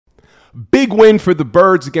Big win for the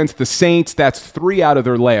Birds against the Saints. That's 3 out of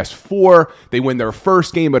their last 4. They win their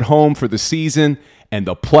first game at home for the season, and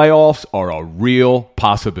the playoffs are a real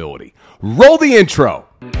possibility. Roll the intro.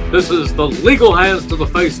 This is the Legal Hands to the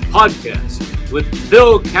Face podcast with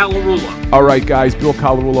Bill Colarulo. All right, guys, Bill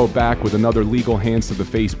Colarulo back with another Legal Hands to the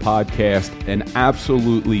Face podcast. An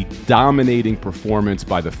absolutely dominating performance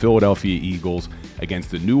by the Philadelphia Eagles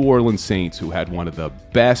against the New Orleans Saints, who had one of the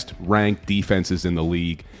best-ranked defenses in the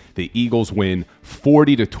league. The Eagles win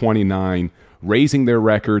 40-29, raising their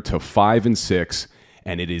record to 5-6,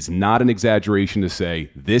 and it is not an exaggeration to say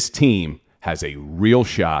this team has a real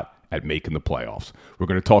shot at making the playoffs. We're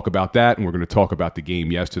going to talk about that, and we're going to talk about the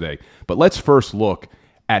game yesterday. But let's first look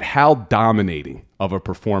at how dominating of a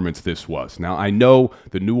performance this was. Now, I know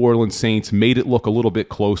the New Orleans Saints made it look a little bit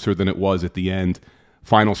closer than it was at the end.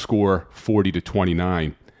 Final score,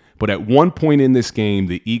 40-29. But at one point in this game,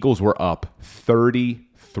 the Eagles were up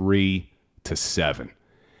 33-7.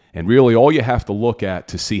 And really all you have to look at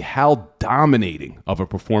to see how dominating of a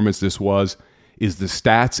performance this was is the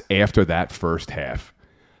stats after that first half.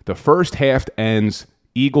 The first half ends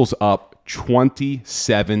Eagles up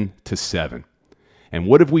 27-7. And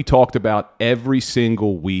what have we talked about every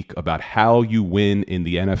single week about how you win in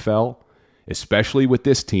the NFL, especially with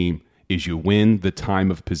this team, is you win the time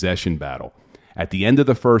of possession battle. At the end of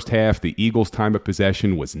the first half, the Eagles' time of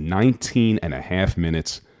possession was 19 and a half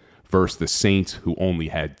minutes versus the Saints, who only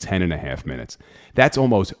had 10 and a half minutes. That's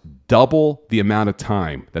almost double the amount of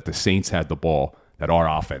time that the Saints had the ball that our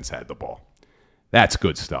offense had the ball. That's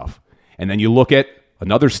good stuff. And then you look at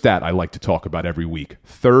another stat I like to talk about every week,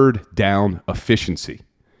 third down efficiency.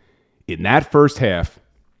 In that first half,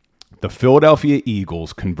 the Philadelphia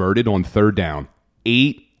Eagles converted on third down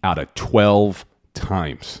 8 out of 12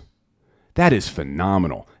 times. That is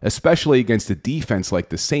phenomenal, especially against a defense like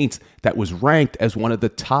the Saints that was ranked as one of the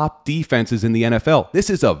top defenses in the NFL. This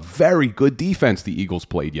is a very good defense the Eagles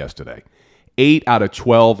played yesterday. 8 out of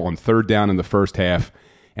 12 on third down in the first half.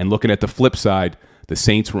 And looking at the flip side, the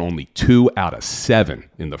Saints were only 2 out of 7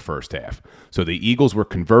 in the first half. So the Eagles were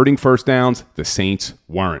converting first downs, the Saints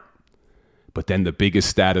weren't. But then the biggest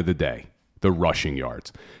stat of the day, the rushing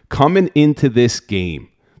yards. Coming into this game,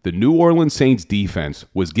 the New Orleans Saints defense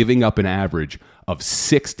was giving up an average of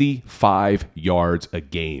 65 yards a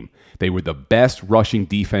game. They were the best rushing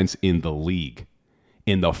defense in the league.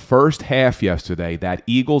 In the first half yesterday, that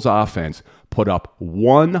Eagles offense put up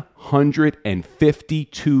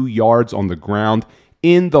 152 yards on the ground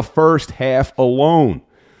in the first half alone.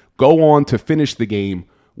 Go on to finish the game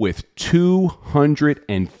with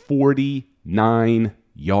 249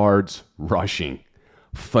 yards rushing.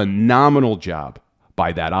 Phenomenal job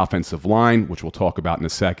by that offensive line, which we'll talk about in a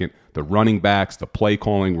second. The running backs, the play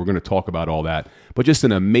calling, we're going to talk about all that. But just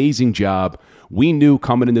an amazing job. We knew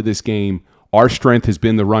coming into this game, our strength has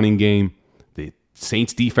been the running game. The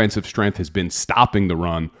Saints' defensive strength has been stopping the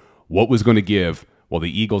run. What was going to give? Well,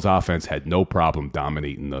 the Eagles' offense had no problem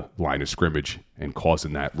dominating the line of scrimmage and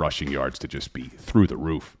causing that rushing yards to just be through the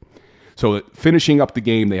roof. So finishing up the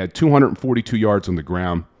game, they had 242 yards on the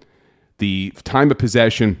ground. The time of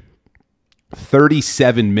possession,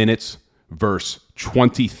 37 minutes versus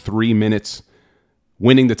 23 minutes.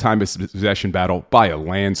 Winning the time of possession battle by a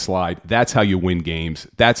landslide. That's how you win games.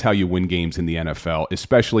 That's how you win games in the NFL,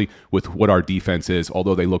 especially with what our defense is,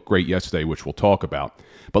 although they looked great yesterday, which we'll talk about.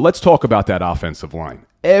 But let's talk about that offensive line.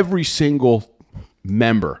 Every single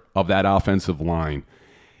member of that offensive line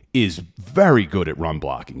is very good at run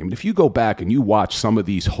blocking. I mean, if you go back and you watch some of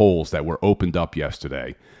these holes that were opened up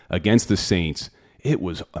yesterday against the Saints, it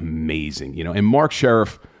was amazing. And Mark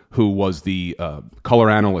Sheriff, who was the color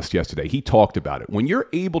analyst yesterday, he talked about it. When you're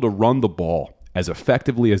able to run the ball as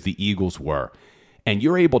effectively as the Eagles were, and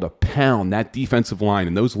you're able to pound that defensive line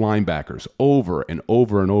and those linebackers over and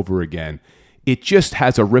over and over again, it just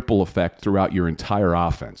has a ripple effect throughout your entire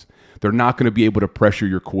offense. They're not going to be able to pressure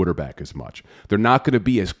your quarterback as much. They're not going to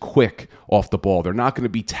be as quick off the ball. They're not going to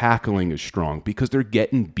be tackling as strong because they're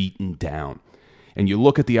getting beaten down. And you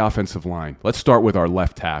look at the offensive line. Let's start with our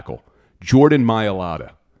left tackle, Jordan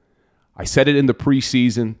Mailata. I said it in the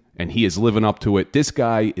preseason, and he is living up to it. This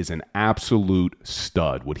guy is an absolute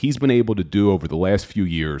stud. What he's been able to do over the last few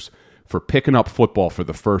years for picking up football for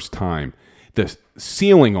the first time, the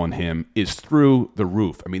ceiling on him is through the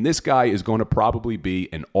roof. I mean, this guy is going to probably be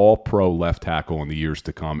an all-pro left tackle in the years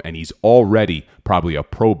to come, and he's already probably a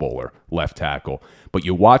Pro Bowler left tackle. But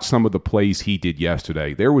you watch some of the plays he did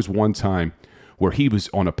yesterday. There was one time where he was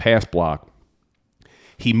on a pass block.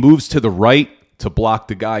 He moves to the right to block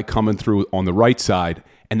the guy coming through on the right side,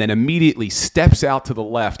 and then immediately steps out to the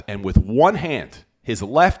left, and with one hand, his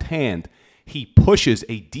left hand, he pushes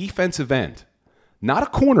a defensive end, not a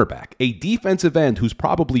cornerback, a defensive end who's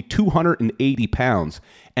probably 280 pounds,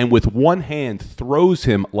 and with one hand throws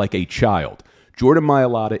him like a child. Jordan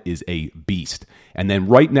Mailata is a beast. And then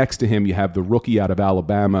right next to him, you have the rookie out of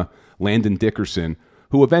Alabama, Landon Dickerson,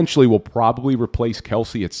 who eventually will probably replace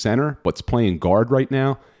Kelsey at center, but's playing guard right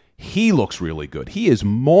now. He looks really good. He is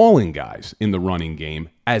mauling guys in the running game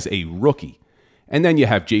as a rookie. And then you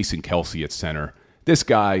have Jason Kelsey at center. This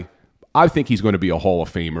guy, I think he's going to be a Hall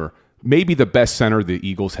of Famer. Maybe the best center the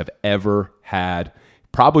Eagles have ever had.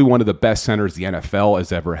 Probably one of the best centers the NFL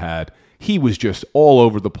has ever had. He was just all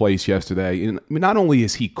over the place yesterday. And not only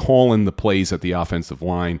is he calling the plays at the offensive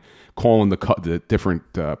line, calling the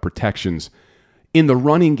different protections, in the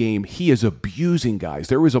running game, he is abusing guys.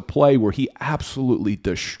 There was a play where he absolutely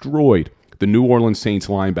destroyed the New Orleans Saints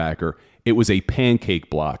linebacker. It was a pancake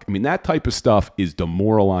block. I mean, that type of stuff is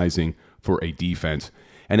demoralizing for a defense.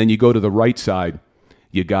 And then you go to the right side,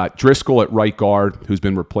 you got Driscoll at right guard, who's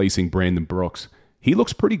been replacing Brandon Brooks. He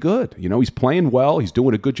looks pretty good. You know, he's playing well. He's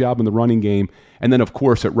doing a good job in the running game. And then, of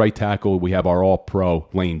course, at right tackle, we have our all-pro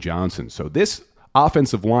Lane Johnson. So this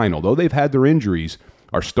offensive line, although they've had their injuries,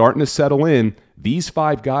 are starting to settle in. These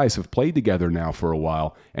five guys have played together now for a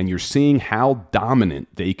while, and you're seeing how dominant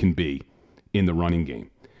they can be in the running game.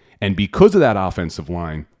 And because of that offensive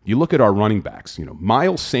line, you look at our running backs. You know,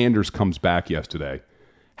 Miles Sanders comes back yesterday,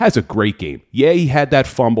 has a great game. Yeah, he had that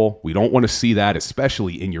fumble. We don't want to see that,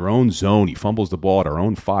 especially in your own zone. He fumbles the ball at our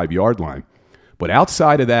own 5-yard line. But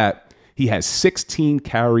outside of that, he has 16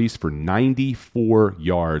 carries for 94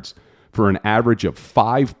 yards for an average of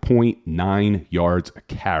 5.9 yards a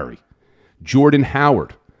carry. Jordan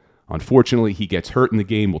Howard, unfortunately, he gets hurt in the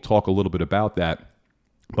game. We'll talk a little bit about that.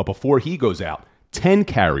 But before he goes out, 10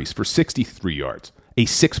 carries for 63 yards, a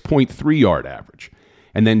 6.3-yard average.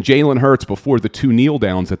 And then Jalen Hurts, before the 2 kneel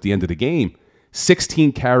downs at the end of the game,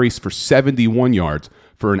 16 carries for 71 yards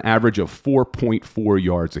for an average of 4.4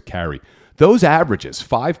 yards a carry. Those averages,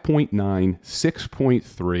 5.9,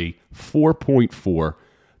 6.3, 4.4,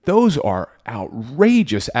 those are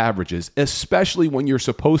outrageous averages, especially when you're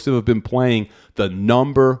supposed to have been playing the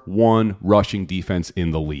number 1 rushing defense in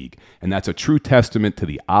the league. And that's a true testament to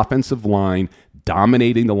the offensive line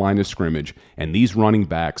dominating the line of scrimmage and these running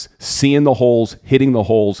backs seeing the holes, hitting the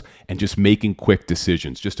holes, and just making quick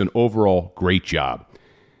decisions. Just an overall great job.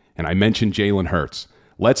 And I mentioned Jalen Hurts.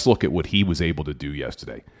 Let's look at what he was able to do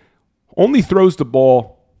yesterday. Only throws the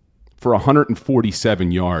ball for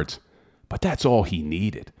 147 yards, but that's all he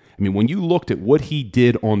needed. I mean, when you looked at what he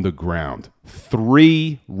did on the ground,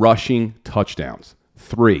 3 rushing touchdowns,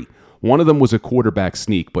 3. One of them was a quarterback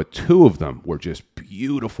sneak, but 2 of them were just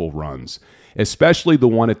beautiful runs, especially the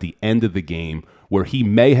one at the end of the game where he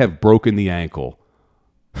may have broken the ankle,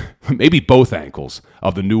 maybe both ankles,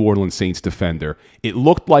 of the New Orleans Saints defender. It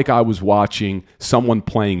looked like I was watching someone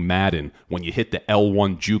playing Madden when you hit the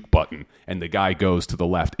L1 juke button and the guy goes to the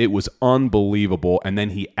left. It was unbelievable. And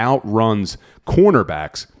then he outruns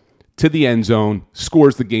cornerbacks to the end zone,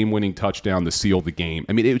 scores the game-winning touchdown to seal the game.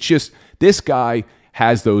 I mean, it's just, this guy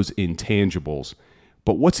has those intangibles.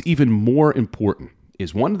 But what's even more important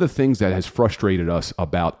is one of the things that has frustrated us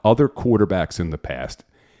about other quarterbacks in the past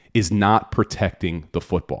is not protecting the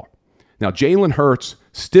football. Now, Jalen Hurts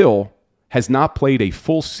still has not played a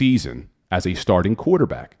full season as a starting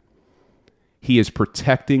quarterback. He is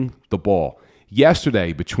protecting the ball.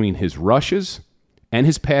 Yesterday, between his rushes and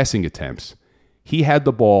his passing attempts, he had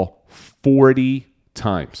the ball 40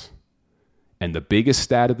 times. And the biggest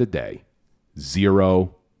stat of the day,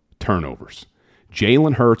 0 turnovers.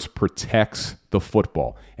 Jalen Hurts protects the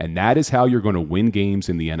football, and that is how you're going to win games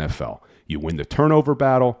in the NFL. You win the turnover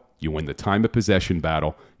battle, you win the time of possession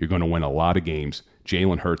battle, you're going to win a lot of games.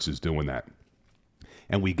 Jalen Hurts is doing that.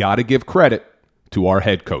 And we got to give credit to our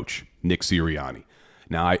head coach, Nick Sirianni.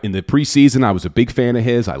 Now, in the preseason, I was a big fan of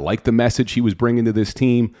his. I liked the message he was bringing to this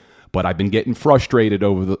team, but I've been getting frustrated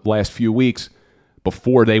over the last few weeks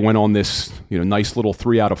before they went on this, nice little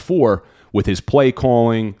 3 out of 4 with his play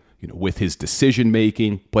calling, with his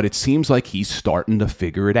decision-making, but it seems like he's starting to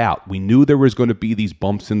figure it out. We knew there was going to be these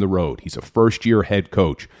bumps in the road. He's a first-year head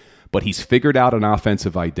coach, but he's figured out an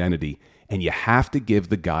offensive identity, and you have to give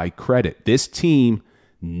the guy credit. This team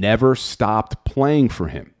never stopped playing for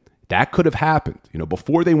him. That could have happened.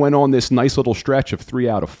 Before they went on this nice little stretch of 3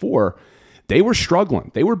 out of 4, they were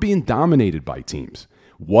struggling. They were being dominated by teams.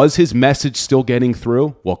 Was his message still getting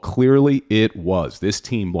through? Well, clearly it was. This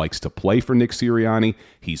team likes to play for Nick Sirianni.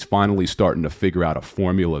 He's finally starting to figure out a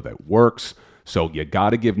formula that works. So you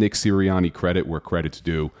got to give Nick Sirianni credit where credit's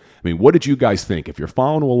due. I mean, what did you guys think? If you're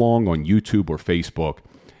following along on YouTube or Facebook,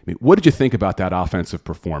 what did you think about that offensive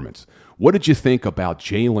performance? What did you think about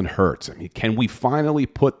Jalen Hurts? I mean, can we finally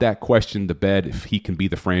put that question to bed if he can be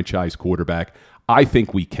the franchise quarterback? I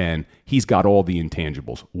think we can. He's got all the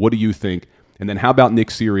intangibles. What do you think? And then how about Nick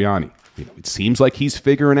Sirianni? It seems like he's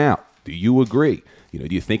figuring out. Do you agree? Do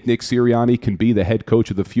you think Nick Sirianni can be the head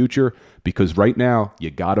coach of the future? Because right now,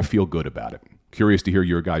 you got to feel good about it. Curious to hear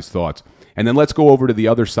your guys' thoughts. And then let's go over to the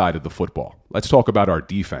other side of the football. Let's talk about our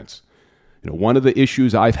defense. One of the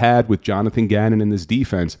issues I've had with Jonathan Gannon and this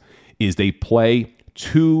defense is they play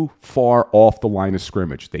too far off the line of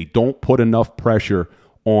scrimmage. They don't put enough pressure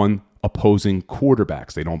on opposing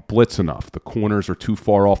quarterbacks. They don't blitz enough. The corners are too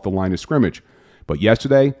far off the line of scrimmage. But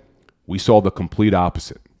yesterday, we saw the complete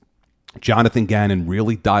opposite. Jonathan Gannon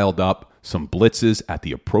really dialed up some blitzes at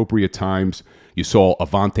the appropriate times. You saw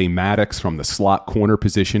Avonte Maddox from the slot corner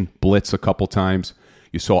position blitz a couple times.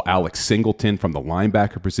 You saw Alex Singleton from the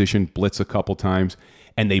linebacker position blitz a couple times.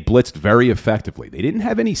 And they blitzed very effectively. They didn't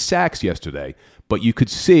have any sacks yesterday, but you could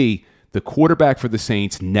see the quarterback for the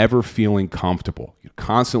Saints never feeling comfortable. You're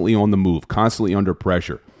constantly on the move, constantly under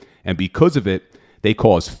pressure. And because of it, they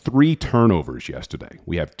caused 3 turnovers yesterday.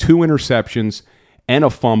 We have 2 interceptions and a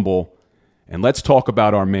fumble. And let's talk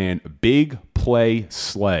about our man, Big Play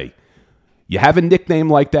Slay. You have a nickname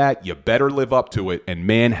like that, you better live up to it. And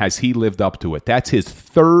man, has he lived up to it. That's his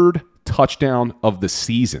 3rd touchdown of the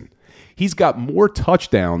season. He's got more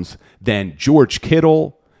touchdowns than George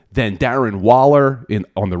Kittle, than Darren Waller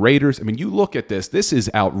on the Raiders. I mean, you look at this. This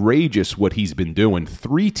is outrageous what he's been doing.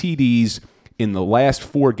 3 TDs in the last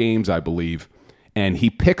 4 games, I believe. And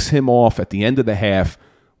he picks him off at the end of the half.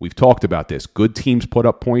 We've talked about this. Good teams put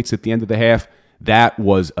up points at the end of the half. That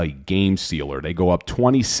was a game sealer. They go up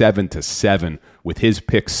 27-7 with his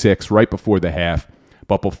pick 6 right before the half.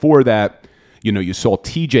 But before that, you saw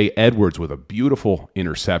TJ Edwards with a beautiful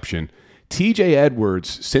interception. TJ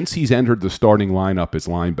Edwards, since he's entered the starting lineup as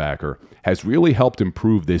linebacker, has really helped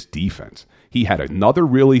improve this defense. He had another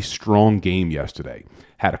really strong game yesterday.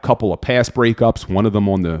 Had a couple of pass breakups, one of them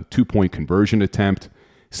on the 2-point conversion attempt.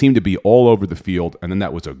 Seemed to be all over the field, and then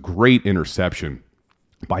that was a great interception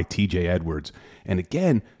by TJ Edwards. And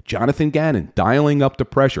again, Jonathan Gannon dialing up the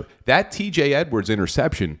pressure. That TJ Edwards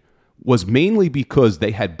interception was mainly because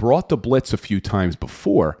they had brought the blitz a few times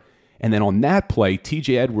before. And then on that play,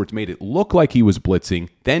 TJ Edwards made it look like he was blitzing,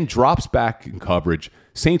 then drops back in coverage.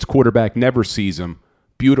 Saints quarterback never sees him.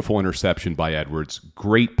 Beautiful interception by Edwards.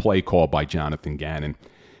 Great play call by Jonathan Gannon.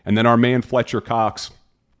 And then our man Fletcher Cox,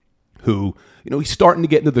 who, he's starting to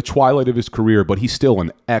get into the twilight of his career, but he's still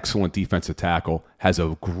an excellent defensive tackle, has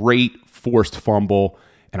a great forced fumble,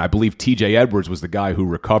 and I believe TJ Edwards was the guy who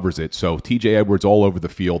recovers it. So TJ Edwards all over the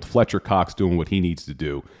field, Fletcher Cox doing what he needs to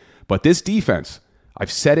do. But this defense,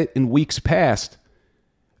 I've said it in weeks past,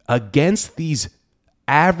 against these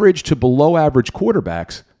average to below average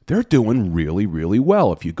quarterbacks, they're doing really, really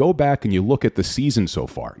well. If you go back and you look at the season so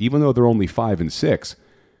far, even though they're only 5-6,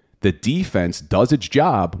 the defense does its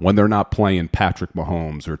job when they're not playing Patrick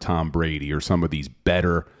Mahomes or Tom Brady or some of these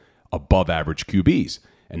better above average QBs.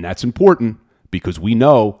 And that's important because we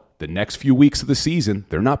know the next few weeks of the season,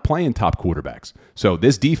 they're not playing top quarterbacks. So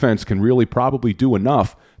this defense can really probably do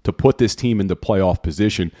enough to put this team into playoff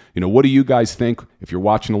position. What do you guys think? If you're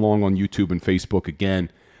watching along on YouTube and Facebook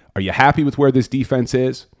again, are you happy with where this defense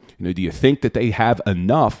is? Do you think that they have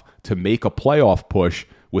enough to make a playoff push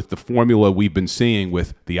with the formula we've been seeing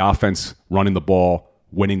with the offense running the ball,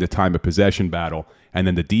 winning the time of possession battle, and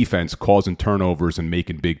then the defense causing turnovers and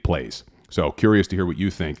making big plays? So curious to hear what you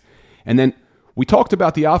think. And then we talked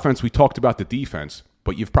about the offense, we talked about the defense,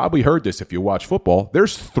 but you've probably heard this if you watch football.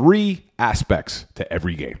 There's 3 aspects to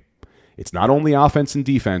every game. It's not only offense and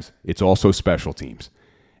defense, it's also special teams.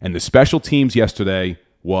 And the special teams yesterday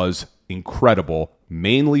was incredible,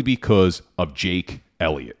 mainly because of Jake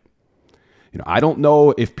Elliott. I don't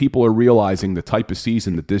know if people are realizing the type of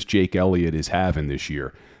season that this Jake Elliott is having this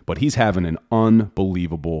year, but he's having an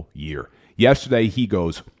unbelievable year. Yesterday, he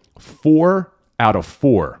goes 4 out of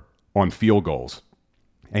 4 on field goals,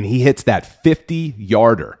 and he hits that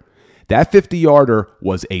 50-yarder. That 50-yarder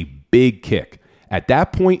was a big kick. At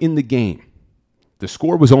that point in the game, the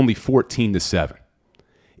score was only 14-7.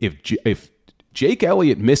 If Jake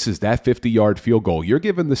Elliott misses that 50-yard field goal, you're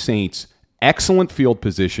giving the Saints excellent field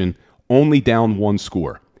position, only down 1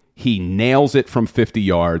 score. He nails it from 50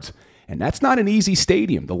 yards, and that's not an easy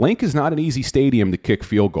stadium. The Link is not an easy stadium to kick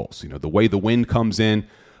field goals. The way the wind comes in.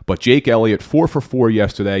 But Jake Elliott, 4 for 4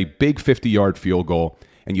 yesterday, big 50-yard field goal.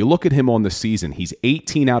 And you look at him on the season, he's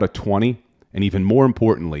 18 out of 20, and even more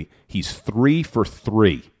importantly, he's 3 for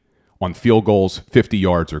 3 on field goals 50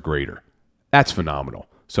 yards or greater. That's phenomenal.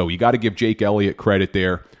 So you got to give Jake Elliott credit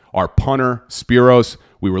there. Our punter, Spiros,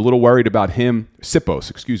 We were a little worried about him. Sipos,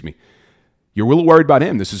 excuse me. You're a little worried about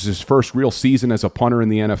him. This is his first real season as a punter in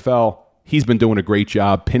the NFL. He's been doing a great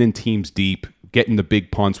job pinning teams deep, getting the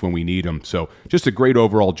big punts when we need them. So just a great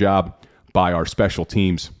overall job by our special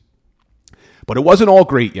teams. But it wasn't all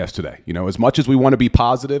great yesterday. As much as we want to be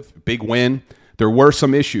positive, big win, there were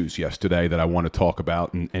some issues yesterday that I want to talk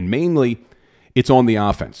about. And mainly, it's on the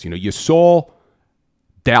offense. You saw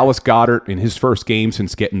Dallas Goedert in his first game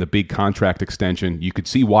since getting the big contract extension. You could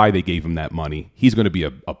see why they gave him that money. He's going to be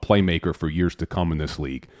a playmaker for years to come in this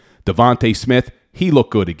league. Devontae Smith, he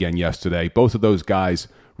looked good again yesterday. Both of those guys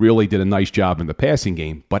really did a nice job in the passing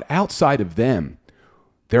game. But outside of them,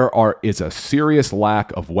 there is a serious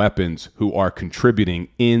lack of weapons who are contributing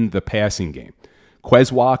in the passing game.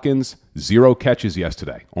 Quez Watkins, 0 catches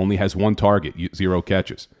yesterday. Only has 1 target, 0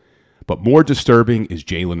 catches. But more disturbing is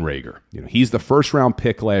Jalen Reagor. He's the first-round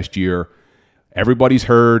pick last year. Everybody's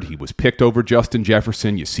heard he was picked over Justin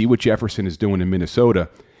Jefferson. You see what Jefferson is doing in Minnesota.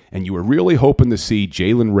 And you were really hoping to see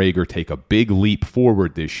Jalen Reagor take a big leap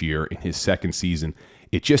forward this year in his second season.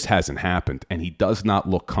 It just hasn't happened, and he does not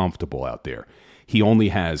look comfortable out there. He only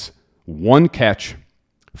has 1 catch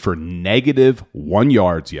for -1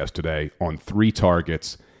 yards yesterday on 3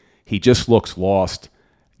 targets. He just looks lost.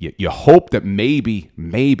 You hope that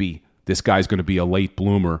maybe this guy's going to be a late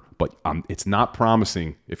bloomer, but it's not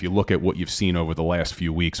promising if you look at what you've seen over the last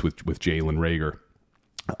few weeks with Jalen Reagor.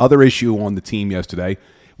 Other issue on the team yesterday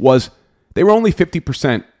was they were only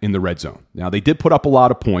 50% in the red zone. Now, they did put up a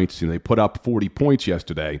lot of points. They put up 40 points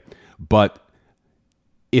yesterday, but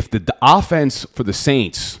if the offense for the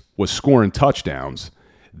Saints was scoring touchdowns,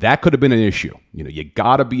 that could have been an issue. You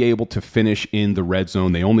got to be able to finish in the red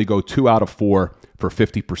zone. They only go 2 out of 4 for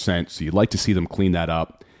 50%, so you'd like to see them clean that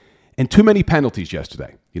up. And too many penalties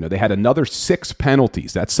yesterday. They had another 6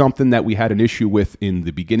 penalties. That's something that we had an issue with in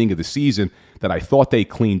the beginning of the season that I thought they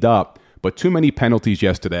cleaned up, but too many penalties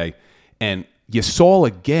yesterday. And you saw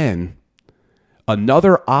again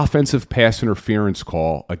another offensive pass interference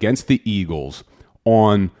call against the Eagles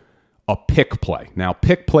on a pick play. Now,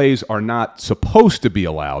 pick plays are not supposed to be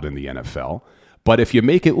allowed in the NFL, but if you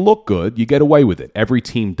make it look good, you get away with it. Every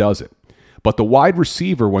team does it. But the wide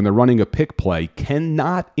receiver, when they're running a pick play,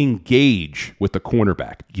 cannot engage with the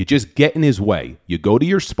cornerback. You just get in his way. You go to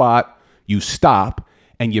your spot, you stop,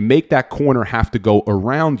 and you make that corner have to go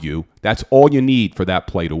around you. That's all you need for that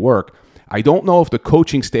play to work. I don't know if the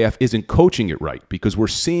coaching staff isn't coaching it right, because we're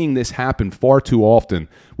seeing this happen far too often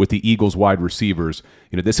with the Eagles wide receivers.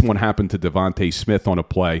 This one happened to Devontae Smith on a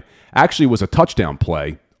play. Actually, it was a touchdown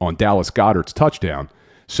play on Dallas Goedert's touchdown.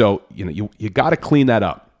 So, you got to clean that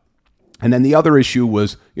up. And then the other issue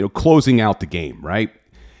was, closing out the game, right?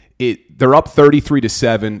 They're up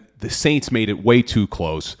 33-7. The Saints made it way too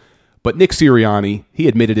close. But Nick Sirianni, he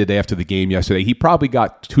admitted it after the game yesterday. He probably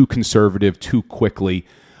got too conservative too quickly.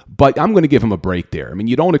 But I'm going to give him a break there. I mean,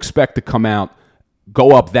 you don't expect to come out,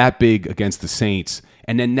 go up that big against the Saints,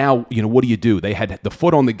 and then now, what do? They had the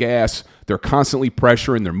foot on the gas. They're constantly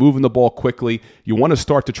pressuring. They're moving the ball quickly. You want to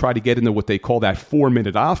start to try to get into what they call that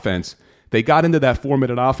 4-minute offense. They got into that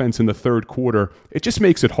 4-minute offense in the third quarter. It just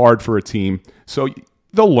makes it hard for a team. So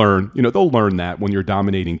they'll learn. They'll learn that when you're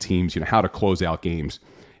dominating teams, how to close out games.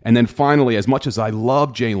 And then finally, as much as I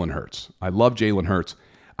love Jalen Hurts,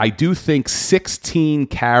 I do think 16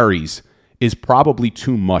 carries is probably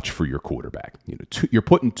too much for your quarterback. You're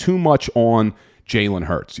putting too much on Jalen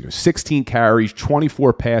Hurts. 16 carries,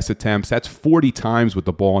 24 pass attempts. That's 40 times with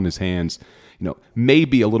the ball in his hands.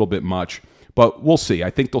 Maybe a little bit much, but we'll see. I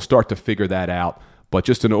think they'll start to figure that out. But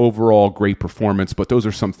just an overall great performance. But those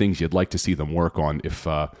are some things you'd like to see them work on if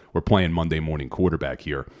we're playing Monday morning quarterback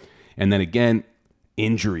here. And then again,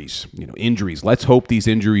 injuries. Injuries. Let's hope these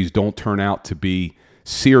injuries don't turn out to be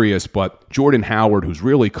serious, but Jordan Howard, who's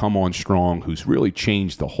really come on strong, who's really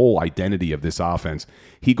changed the whole identity of this offense,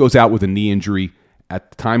 he goes out with a knee injury. At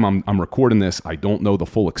the time I'm recording this, I don't know the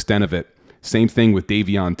full extent of it. Same thing with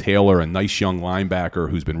Davion Taylor, a nice young linebacker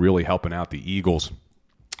who's been really helping out the Eagles.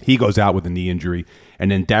 He goes out with a knee injury. And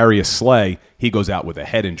then Darius Slay, he goes out with a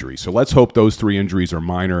head injury. So let's hope those 3 injuries are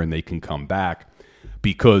minor and they can come back,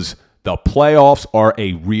 because the playoffs are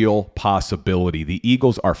a real possibility. The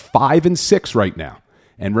Eagles are 5-6 right now.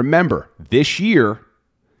 And remember, this year,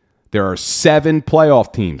 there are 7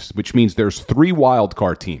 playoff teams, which means there's 3 wild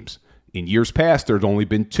card teams. In years past, there's only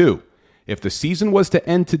been 2. If the season was to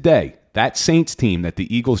end today, that Saints team that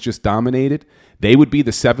the Eagles just dominated, they would be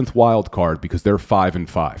the 7th wild card because they're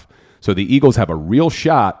 5-5. So the Eagles have a real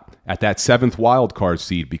shot at that 7th wild card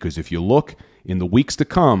seed, because if you look in the weeks to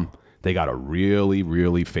come, they got a really,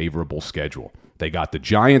 really favorable schedule. They got the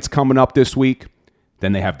Giants coming up this week.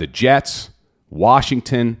 Then they have the Jets,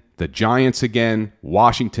 Washington, the Giants again,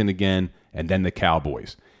 Washington again, and then the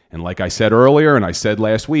Cowboys. And like I said earlier, and I said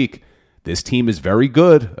last week, this team is very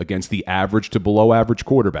good against the average to below average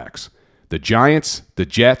quarterbacks. The Giants, the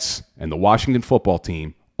Jets, and the Washington football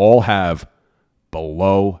team all have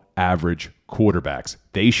below average quarterbacks.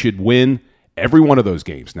 They should win every one of those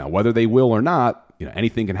games. Now, whether they will or not,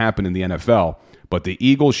 anything can happen in the NFL, but the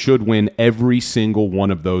Eagles should win every single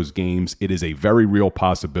one of those games. It is a very real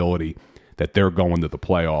possibility that they're going to the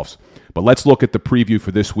playoffs. But let's look at the preview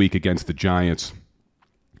for this week against the Giants.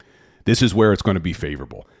 This is where it's going to be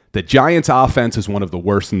favorable. The Giants' offense is one of the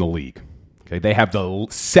worst in the league. Okay, they have the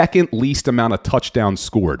second least amount of touchdowns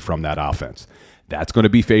scored from that offense. That's going to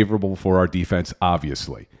be favorable for our defense,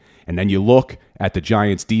 obviously. And then you look at the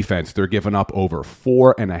Giants' defense, they're giving up over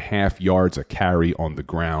 4.5 yards a carry on the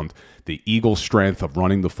ground. The Eagles' strength of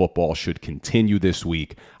running the football should continue this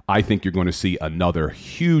week. I think you're going to see another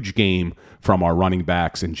huge game from our running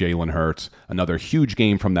backs and Jalen Hurts, another huge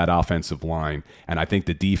game from that offensive line. And I think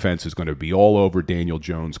the defense is going to be all over Daniel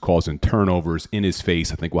Jones, causing turnovers in his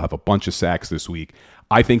face. I think we'll have a bunch of sacks this week.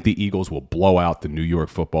 I think the Eagles will blow out the New York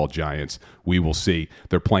Football Giants. We will see.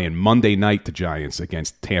 They're playing Monday night, the Giants,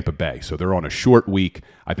 against Tampa Bay. So they're on a short week.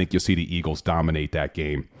 I think you'll see the Eagles dominate that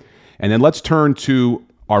game. And then let's turn to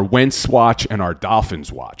our Wentz watch and our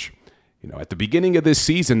Dolphins watch. At the beginning of this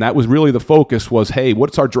season, that was really the focus was, hey,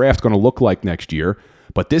 what's our draft going to look like next year?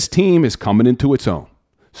 But this team is coming into its own.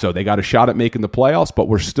 So they got a shot at making the playoffs, but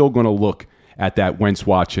we're still going to look at that Wentz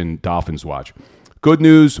watch and Dolphins watch. Good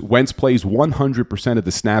news, Wentz plays 100% of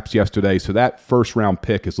the snaps yesterday, so that first-round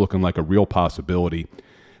pick is looking like a real possibility.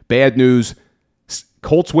 Bad news,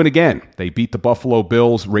 Colts win again. They beat the Buffalo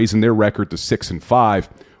Bills, raising their record to 6-5.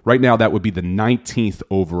 Right now, that would be the 19th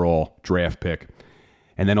overall draft pick.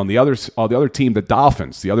 And then on the other team, the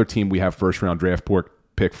Dolphins, the other team we have first-round draft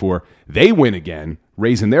pick for, they win again,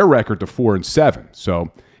 raising their record to 4-7.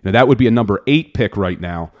 So that would be a number 8 pick right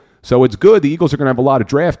now. So it's good. The Eagles are going to have a lot of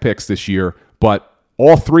draft picks this year, but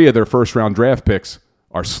all 3 of their first-round draft picks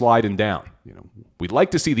are sliding down. We'd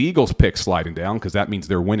like to see the Eagles pick sliding down because that means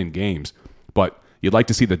they're winning games. But you'd like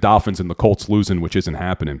to see the Dolphins and the Colts losing, which isn't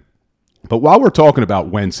happening. But while we're talking about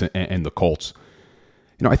Wentz and the Colts,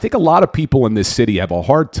 I think a lot of people in this city have a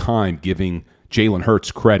hard time giving Jalen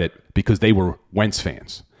Hurts credit because they were Wentz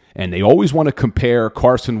fans. And they always want to compare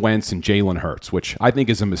Carson Wentz and Jalen Hurts, which I think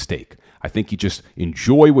is a mistake. I think you just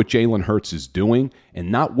enjoy what Jalen Hurts is doing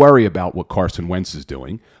and not worry about what Carson Wentz is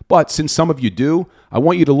doing. But since some of you do, I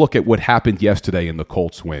want you to look at what happened yesterday in the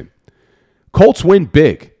Colts win. Colts win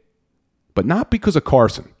big, but not because of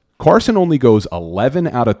Carson. Carson only goes 11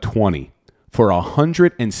 out of 20 for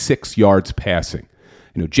 106 yards passing.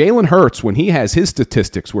 Jalen Hurts, when he has his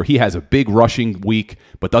statistics where he has a big rushing week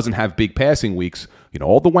but doesn't have big passing weeks,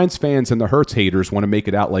 all the Wentz fans and the Hurts haters want to make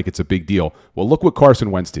it out like it's a big deal. Well, look what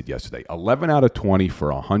Carson Wentz did yesterday. 11 out of 20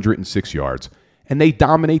 for 106 yards, and they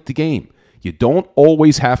dominate the game. You don't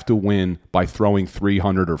always have to win by throwing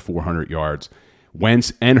 300 or 400 yards.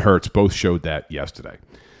 Wentz and Hurts both showed that yesterday.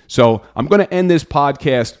 So I'm going to end this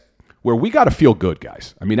podcast where we got to feel good,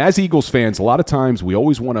 guys. I mean, as Eagles fans, a lot of times we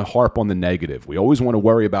always want to harp on the negative. We always want to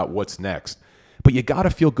worry about what's next. But you got to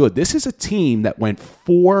feel good. This is a team that went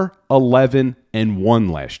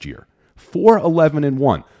 4-11-1 last year.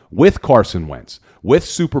 4-11-1 with Carson Wentz, with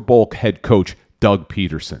Super Bowl head coach Doug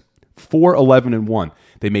Peterson. 4-11-1.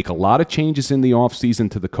 They make a lot of changes in the offseason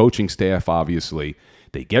to the coaching staff, obviously.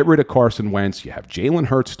 They get rid of Carson Wentz. You have Jalen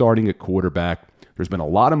Hurts starting at quarterback. There's been a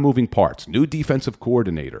lot of moving parts. New defensive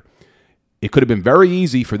coordinator. It could have been very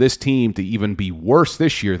easy for this team to even be worse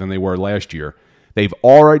this year than they were last year. They've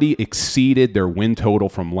already exceeded their win total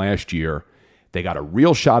from last year. They got a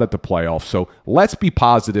real shot at the playoffs. So let's be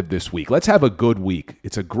positive this week. Let's have a good week.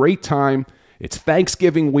 It's a great time. It's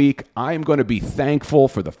Thanksgiving week. I am going to be thankful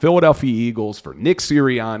for the Philadelphia Eagles, for Nick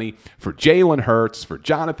Sirianni, for Jalen Hurts, for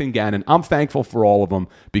Jonathan Gannon. I'm thankful for all of them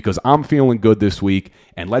because I'm feeling good this week.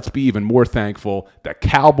 And let's be even more thankful that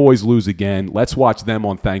Cowboys lose again. Let's watch them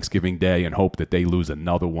on Thanksgiving Day and hope that they lose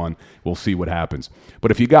another one. We'll see what happens.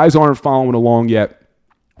 But if you guys aren't following along yet,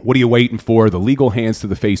 what are you waiting for? The Legal Hands to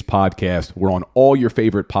the Face podcast. We're on all your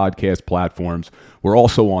favorite podcast platforms. We're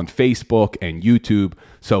also on Facebook and YouTube.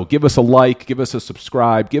 So give us a like, give us a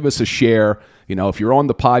subscribe, give us a share. If you're on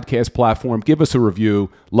the podcast platform, give us a review.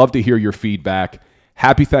 Love to hear your feedback.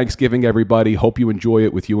 Happy Thanksgiving, everybody. Hope you enjoy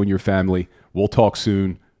it with you and your family. We'll talk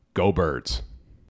soon. Go Birds.